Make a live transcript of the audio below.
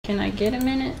Can I get a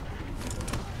minute?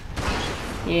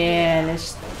 Yeah,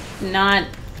 let's not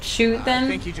shoot them. I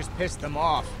think you just pissed them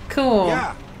off. Cool.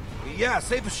 Yeah,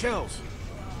 save the shells.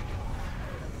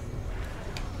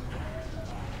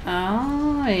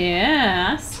 Oh,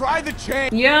 yeah. Try the chain.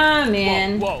 Yeah,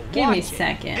 man. Whoa, Give me a watch it.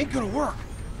 second. Ain't gonna work.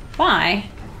 Why?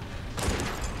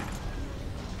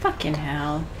 Fucking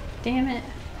hell. Damn it.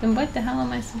 Then what the hell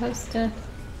am I supposed to...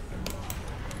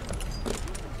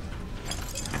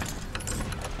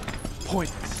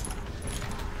 Pointless.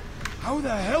 How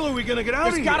the hell are we gonna get out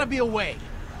of here? There's gotta be a way.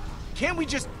 Can't we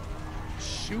just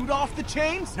shoot off the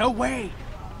chains? No way.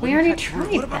 We already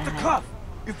tried What about that. the cuff?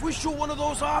 If we shoot one of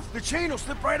those off, the chain will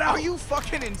slip right out. Are you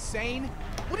fucking insane?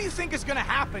 What do you think is gonna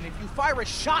happen if you fire a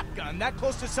shotgun that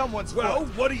close to someone's Well,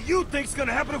 foot? what do you think's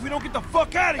gonna happen if we don't get the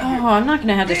fuck out of here? Oh, I'm not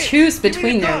gonna have to choose Give me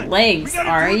between the their gun. legs, We gotta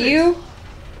are do this. you?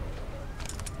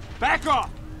 Back off.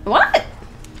 What?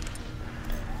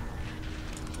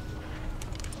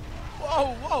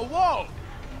 Whoa, whoa, whoa!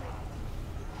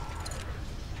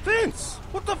 Vince,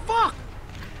 what the fuck?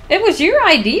 It was your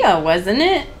idea, wasn't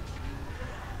it?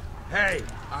 Hey,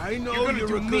 I know You're gonna you're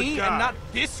do a good me guy. and not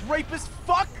this rapist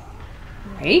fuck?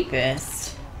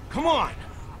 Rapist? Come on.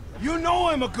 You know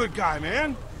I'm a good guy,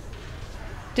 man.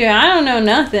 Dude, I don't know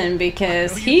nothing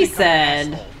because I know you he think I'm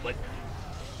an said... asshole, but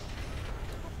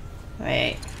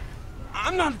Wait.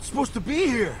 I'm not supposed to be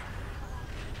here.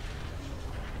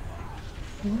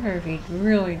 What if he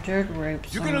really did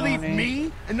rape You're somebody? gonna leave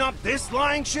me and not this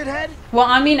lying shithead? Well,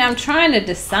 I mean, I'm trying to I never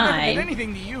did decide.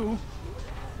 anything to you.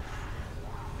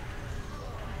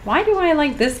 Why do I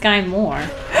like this guy more?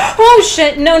 Oh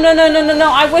shit! No, no, no, no, no,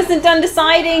 no! I wasn't done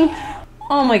deciding!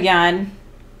 Oh my god.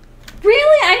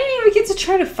 Really? I didn't even get to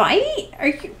try to fight? Are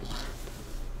you...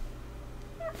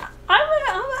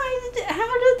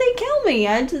 how did they kill me?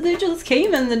 They just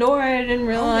came in the door. I didn't How the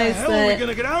realize hell are we that...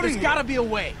 gonna get out of There's here? gotta be a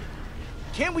way.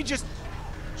 Can't we just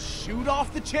shoot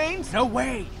off the chains? No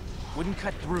way. Wouldn't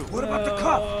cut through. What about the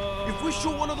cuff? If we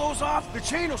shoot one of those off, the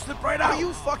chain will slip right out. Are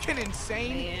you fucking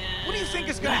insane? What do you think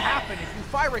is gonna happen if you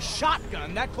fire a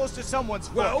shotgun that close to someone's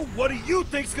foot? Well, what do you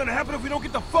think's gonna happen if we don't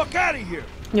get the fuck out of here?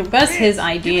 It was his Give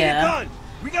me a idea. gun.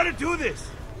 We gotta do this.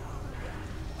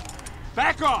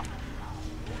 Back off.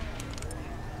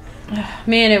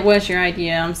 Man, it was your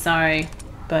idea. I'm sorry.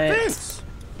 But... Vince!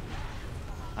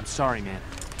 I'm sorry, man.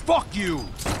 Fuck you.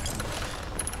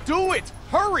 Do it!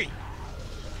 Hurry!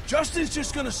 Justin's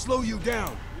just gonna slow you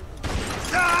down.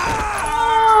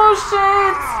 Oh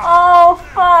shit! Oh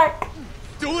fuck!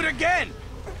 Do it again!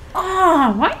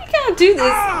 Oh, why you gotta do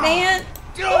this, man?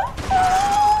 Oh.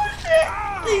 Oh shit!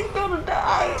 He's gonna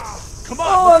die. Come on,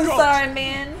 Oh, let's I'm go. sorry,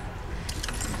 man.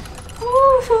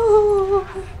 Ooh.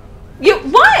 You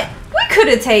what? We could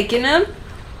have taken him.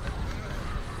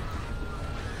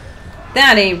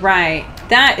 That ain't right.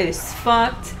 That is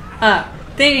fucked up.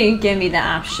 They didn't give me the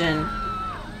option.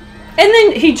 And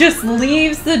then he just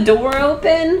leaves the door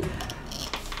open.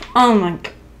 Oh my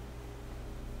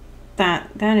god.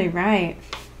 That ain't right.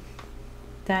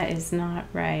 That is not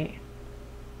right.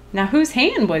 Now whose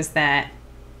hand was that?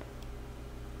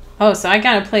 Oh, so I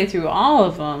gotta play through all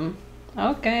of them.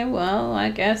 Okay, well, I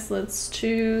guess let's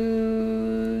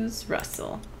choose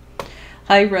Russell.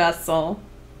 Hi, Russell.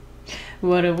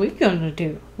 What are we gonna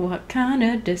do? What kind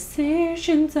of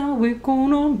decisions are we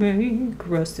gonna make,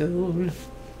 Russell?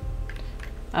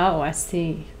 Oh, I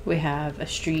see. We have a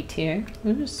street here.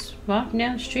 We're just walking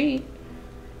down the street.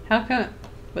 How come?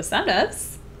 Was that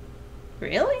us?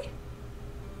 Really?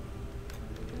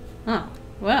 Oh,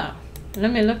 well.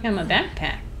 Let me look at my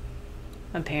backpack.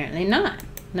 Apparently not.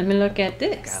 Let me look at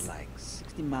this. Got like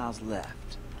 60 miles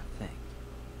left, I think.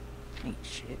 Ain't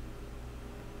shit.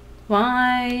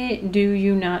 Why do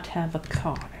you not have a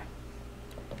car?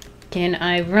 Can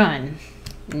I run?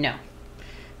 No.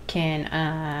 Can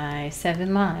I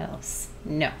 7 miles?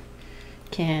 No.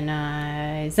 Can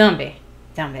I zombie?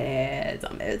 Zombie,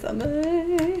 zombie,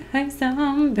 zombie. Hey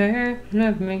zombie,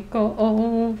 let me go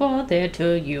over there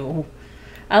to you.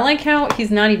 I like how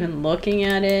he's not even looking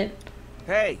at it.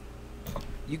 Hey,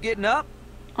 you getting up?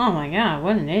 Oh my god,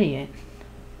 what an idiot.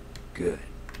 Good.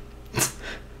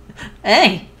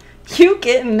 Hey, you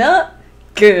getting up?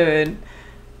 Good.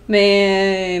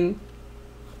 Man,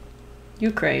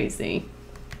 you crazy.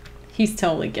 He's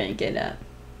totally gonna get up.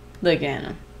 Look at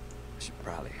him. Should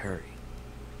probably hurry.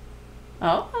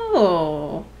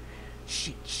 Oh.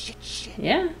 Shit, shit, shit.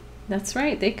 Yeah, that's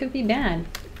right. They could be bad.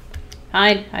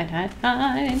 Hide, hide, hide,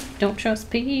 hide. Don't trust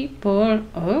people.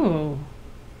 Oh.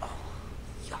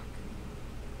 Yuck.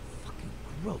 Fucking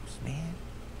gross, man.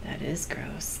 That is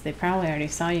gross. They probably already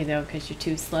saw you though because you're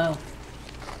too slow.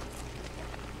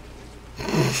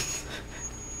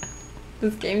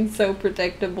 This game's so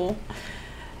predictable.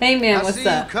 Hey man, I what's see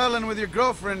up? you cuddling with your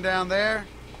girlfriend down there.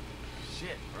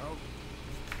 Shit, bro.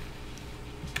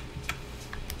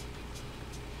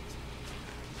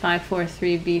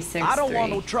 543B63. I don't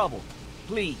want no trouble.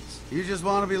 Please. You just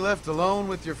want to be left alone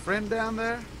with your friend down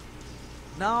there?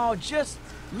 No, just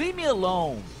leave me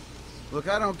alone. Look,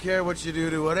 I don't care what you do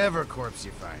to whatever corpse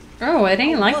you find. Oh, it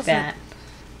ain't like wasn't- that.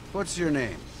 What's your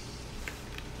name?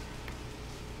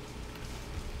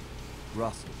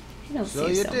 Russell. You don't So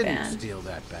seem you so didn't bad. steal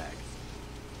that bag.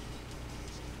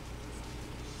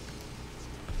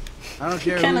 I don't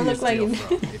care kinda who you look like steal you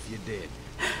from, did. if you did.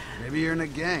 Maybe you're in a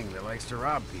gang that likes to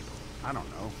rob people. I don't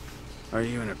know. Are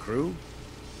you in a crew?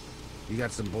 You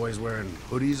got some boys wearing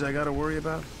hoodies I gotta worry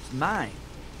about? It's mine.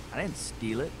 I didn't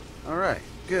steal it. All right,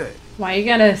 good. Why you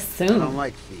gotta I don't assume?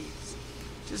 like thieves.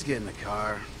 Just get in the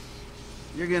car.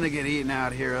 You're gonna get eaten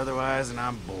out here otherwise, and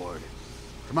I'm bored.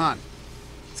 Come on,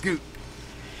 scoot.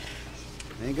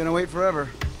 Ain't gonna wait forever.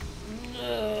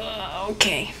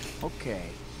 Okay. Okay.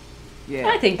 Yeah.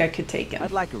 I think I could take him.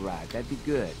 I'd like a ride. That'd be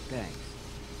good. Thanks.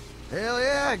 Hell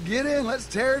yeah, get in. Let's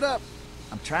tear it up.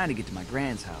 I'm trying to get to my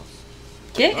grand's house.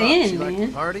 Get She in, like to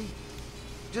man. party?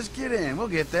 Just get in. We'll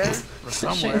get there. Or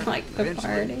somewhere. She like the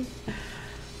eventually. party.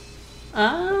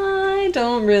 I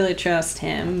don't really trust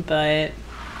him, but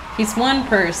he's one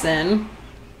person.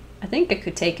 I think I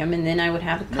could take him, and then I would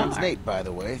have a Name's car. Nate, by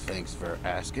the way. Thanks for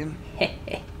asking.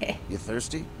 You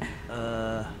thirsty?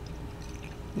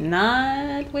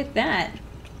 Not with that.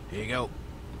 Here you go.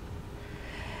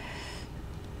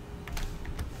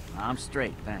 I'm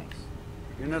straight, thanks.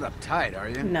 You're not uptight, are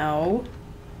you? No.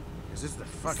 Is this the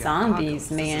fucking Zombies, apocalypse?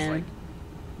 This is man. like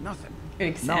nothing.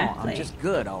 Exactly. No, I'm just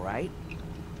good, all right?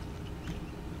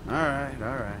 All right, all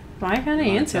right. Why can't I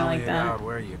Wanna answer tell like me that? about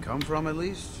where you come from, at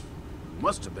least?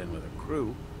 Must have been with a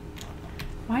crew.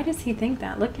 Why does he think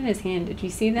that? Look at his hand. Did you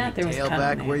see that? There was Tail cut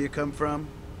back on there. where you come from.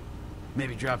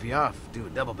 Maybe drop you off. Do a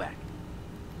double back.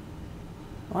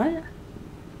 What?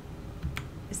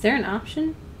 Is there an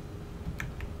option?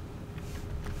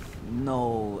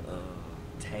 No,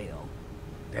 tail.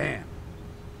 Damn.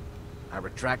 I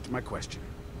retract my question.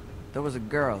 There was a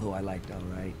girl who I liked, all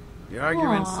right. You're arguing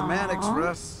Aw. semantics,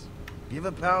 Russ. Give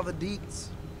a pal the deets.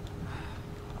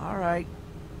 All right.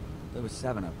 There was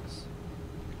 7 of us.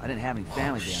 I didn't have any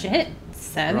family down Shit.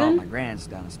 there. They're all my 7? grands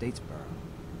down in Statesboro.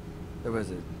 There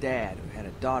was a dad who had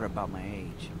a daughter about my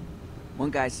age. One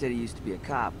guy said he used to be a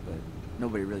cop, but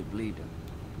nobody really believed him.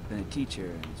 Then a teacher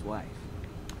and his wife.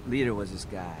 Leader was this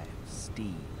guy,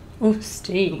 Steve. Oh, Go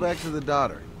Steve. back to the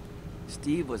daughter.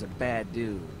 Steve was a bad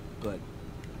dude, but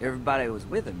everybody was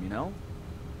with him, you know?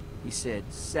 He said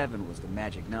 7 was the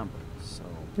magic number, so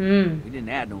Hmm. we didn't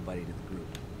add nobody to the group.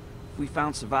 If we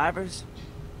found survivors,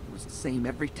 it was the same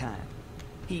every time.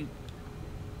 He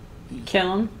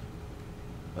Kill him.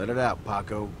 Let it out,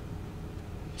 Paco.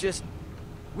 just,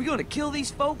 we gonna kill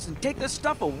these folks and take their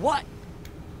stuff or what?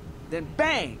 Then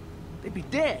bang, they'd be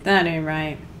dead. That ain't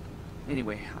right.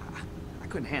 Anyway, I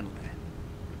couldn't handle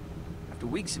that. After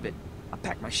weeks of it, I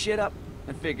packed my shit up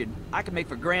and figured I could make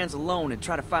for grands alone and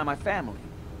try to find my family.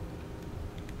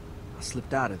 I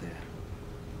slipped out of there.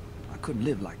 I couldn't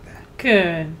live like that.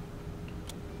 Good.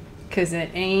 'Cause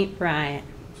it ain't right.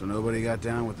 So nobody got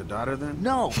down with the daughter then?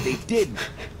 No, they didn't.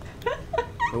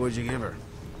 What would you give her?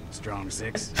 Strong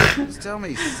 6? Just tell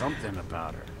me something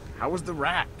about her. How was the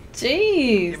rack?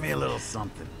 Jeez. Give me a little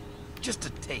something. Just a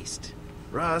taste.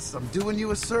 Russ, I'm doing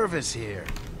you a service here.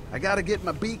 I gotta get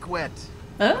my beak wet.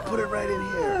 Oh, Put it right in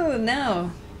here. Oh,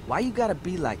 no. Why you gotta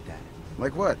be like that?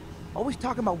 Like what? Always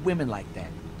talking about women like that.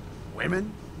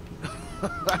 Women?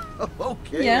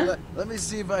 Okay, Yeah. let me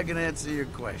see if I can answer your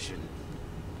question.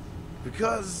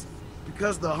 Because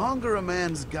the hunger a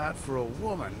man's got for a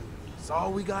woman is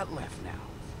all we got left now.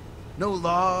 No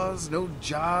laws, no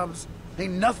jobs,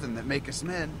 ain't nothing that make us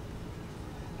men.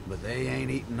 But they ain't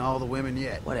eating all the women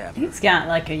yet. Whatever. He's got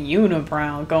like a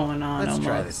unibrow going on Let's almost.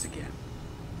 try this again.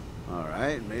 All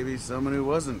right, maybe someone who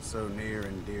wasn't so near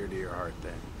and dear to your heart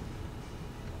then.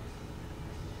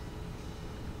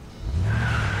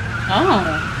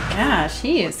 Oh, gosh.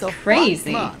 He is The fuck?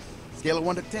 crazy. Come on, scale of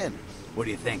 1 to 10. What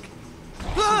do you think?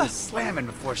 She was slamming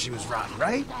before she was rotten,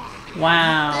 right?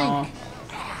 Wow. Think.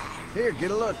 Here,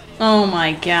 get a look. Oh,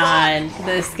 my God.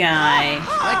 This guy.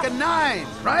 Like a 9,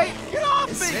 right? Get off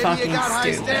It's me! Maybe fucking you got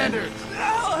high stupid. standards.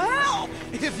 Help!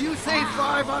 If you say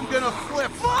 5, I'm gonna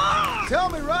flip. Tell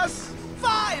me, Russ.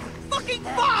 5! Fucking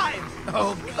 5!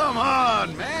 Oh, come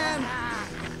on, man.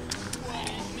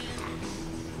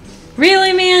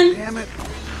 Really, man? Damn it.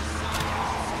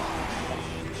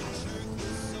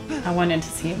 I wanted to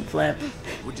see him flip.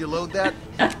 Would you load that?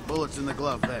 Bullets in the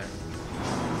glove there.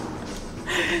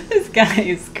 This guy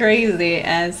is crazy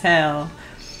as hell.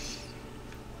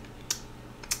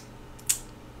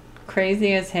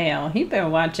 Crazy as hell. He better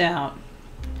watch out.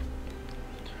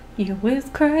 You was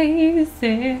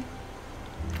crazy.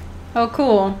 Oh,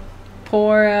 cool.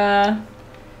 Poor,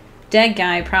 dead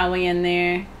guy probably in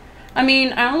there. I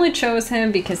mean, I only chose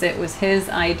him because it was his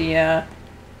idea.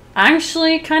 I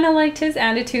actually kind of liked his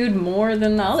attitude more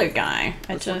than the other guy.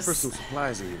 Let's look for some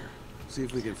supplies in here. See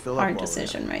if we can fill up. Hard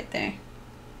decision right there.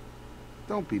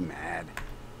 Don't be mad.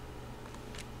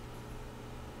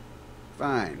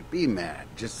 Fine, be mad.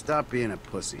 Just stop being a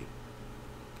pussy.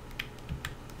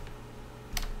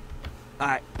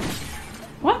 Alright.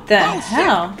 What the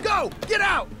hell? Shit. Go! Get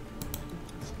out!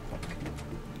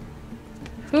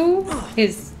 Who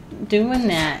is doing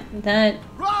that?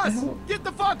 Russ! Get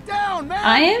the fuck down, man!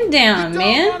 I am down, you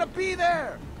man. don't want to be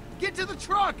there! Get to the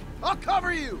truck! I'll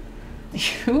cover you!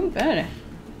 You better.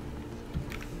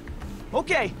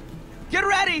 Okay, get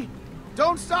ready!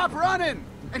 Don't stop running!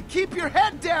 And keep your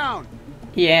head down!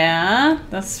 Yeah,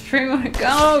 that's pretty much.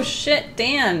 Oh shit,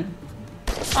 Dan.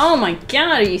 Oh my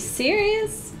god, are you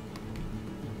serious?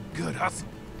 Good hustle.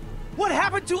 What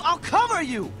happened to I'll cover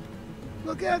you?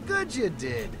 Look how good you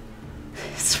did.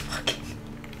 It's fucking.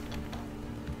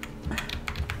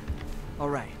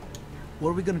 Alright, what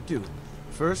are we gonna do?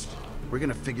 First, we're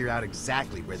gonna figure out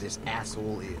exactly where this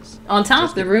asshole is. On top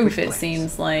Just of the get a roof, quick it glance.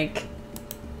 seems like.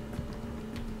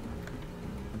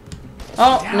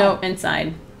 Oh, Down. no,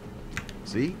 inside.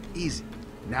 See? Easy.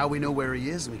 Now we know where he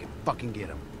is and we can fucking get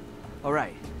him.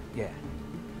 Alright, yeah.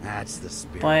 That's the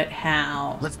spirit. But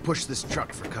how? Let's push this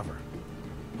truck for cover.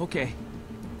 Okay.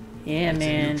 Yeah, It's in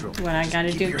man. neutral. What I Just gotta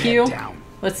keep do, your head Q? down.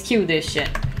 Let's cue this shit.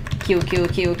 Q.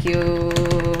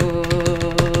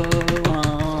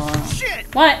 Shit!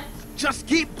 What? Just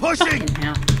keep pushing! Fucking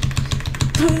hell.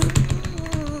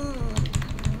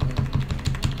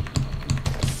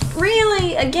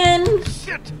 Really? Again?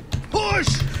 Shit! Push!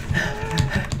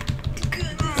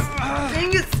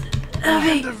 Dang it.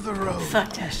 End of the road.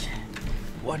 Fuck that shit.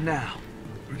 What now?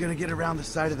 We're gonna get around the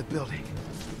side of the building.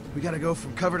 We gotta go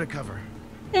from cover to cover.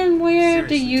 And where do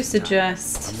Seriously, you this time.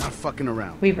 suggest I'm not fucking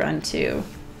around. we run to?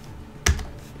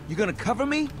 You gonna cover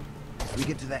me? If we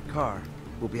get to that car,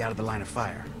 we'll be out of the line of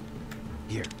fire.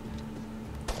 Here.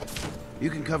 You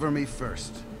can cover me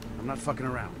first. I'm not fucking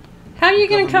around. How are you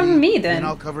gonna cover me then then?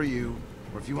 I'll cover you.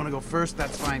 Or if you want to go first,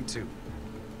 that's fine too.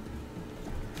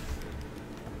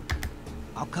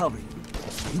 I'll cover you.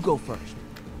 You go first.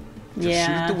 Just Yeah.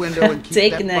 shoot at the window and keep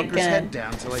Taking that that fucker's head gun.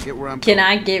 down till I get where I'm Can going.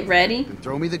 I get ready? And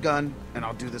throw me the gun, and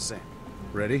I'll do the same.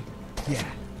 Ready? Yeah.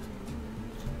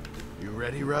 You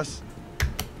ready, Russ?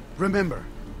 Remember,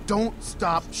 don't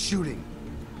stop shooting.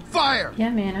 Fire! Yeah,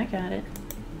 man, I got it.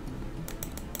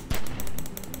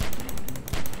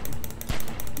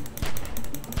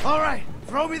 All right,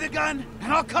 throw me the gun,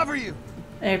 and I'll cover you.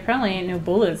 There probably ain't no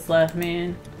bullets left,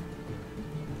 man.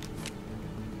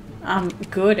 I'm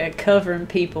good at covering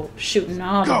people, shooting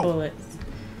all the Go. bullets.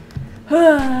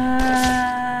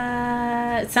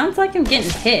 It sounds like I'm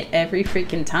getting hit every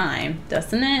freaking time,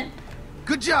 doesn't it?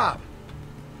 Good job.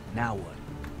 Now what?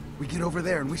 We get over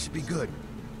there, and we should be good.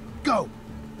 Go.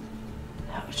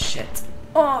 Oh shit.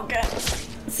 Oh god.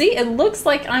 See, it looks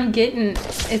like I'm getting.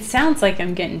 It sounds like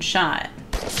I'm getting shot.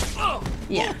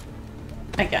 Yeah.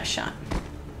 I got shot.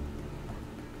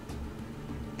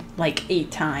 Like 8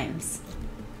 times.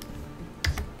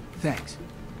 Thanks.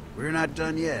 We're not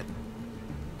done yet.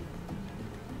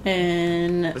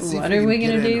 And Let's see if what are we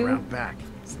can gonna get in do? around back.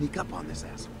 Sneak up on this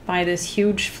asshole. Buy this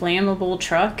huge flammable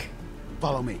truck?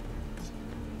 Follow me.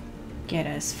 Get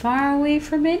as far away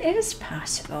from it as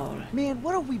possible. Man,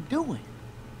 what are we doing?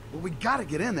 Well, we gotta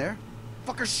get in there.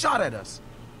 Fucker shot at us.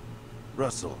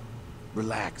 Russell,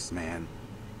 relax, man.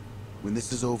 When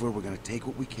this is over, we're gonna take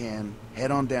what we can,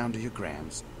 head on down to your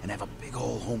Grams, and have a big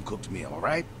ol' home-cooked meal,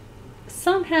 alright?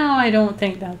 Somehow I don't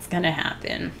think that's gonna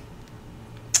happen.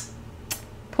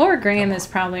 Poor Graham is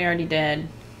probably already dead.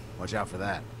 Watch out for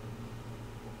that.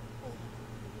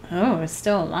 Oh, it's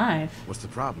still alive. What's the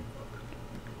problem?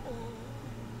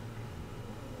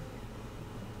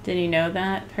 Did he know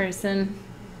that person?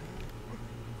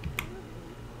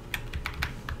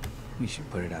 We should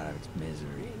put it out of its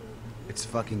misery. It's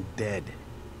fucking dead.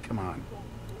 Come on.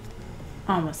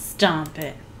 I'ma stomp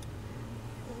it.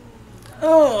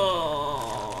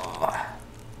 Oh.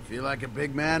 Feel like a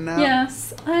big man now?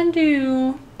 Yes, I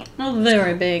do. A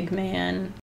very big man.